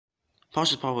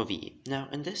Parshas Rivi'i. Now,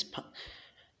 in this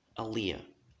Aliyah,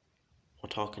 we're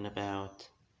talking about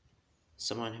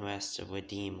someone who has to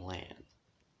redeem land,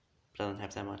 but doesn't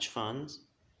have that much funds,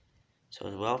 so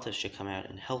his relatives should come out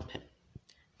and help him.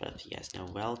 But if he has no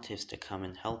relatives to come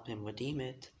and help him redeem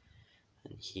it,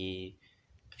 and if he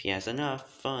has enough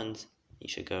funds, he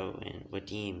should go and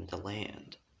redeem the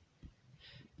land.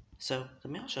 So the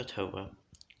Meshach Torah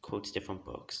quotes different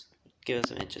books. Give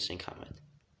us an interesting comment.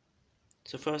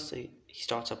 So firstly, he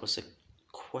starts up with a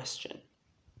question.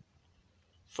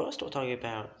 First we're talking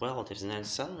about relatives, and then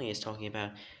suddenly he's talking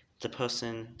about the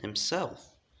person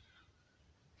himself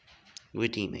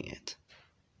redeeming it.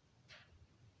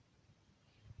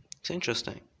 It's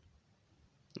interesting.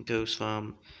 It goes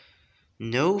from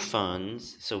no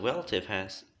funds, so relative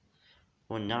has,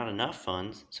 or not enough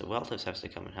funds, so relatives have to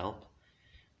come and help.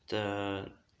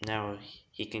 Now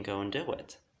he can go and do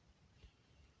it.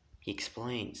 He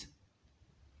explains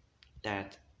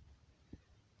that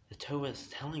the Torah is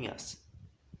telling us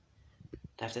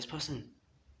that if this person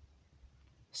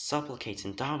supplicates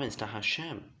and davens to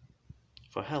Hashem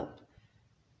for help,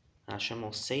 Hashem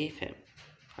will save him.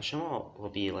 Hashem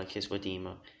will be like his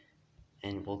redeemer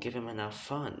and will give him enough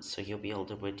funds so he'll be able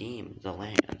to redeem the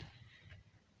land.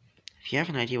 If you have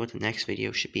an idea what the next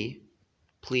video should be,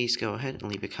 please go ahead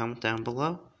and leave a comment down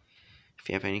below. If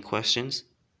you have any questions,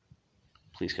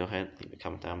 please go ahead and leave a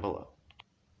comment down below.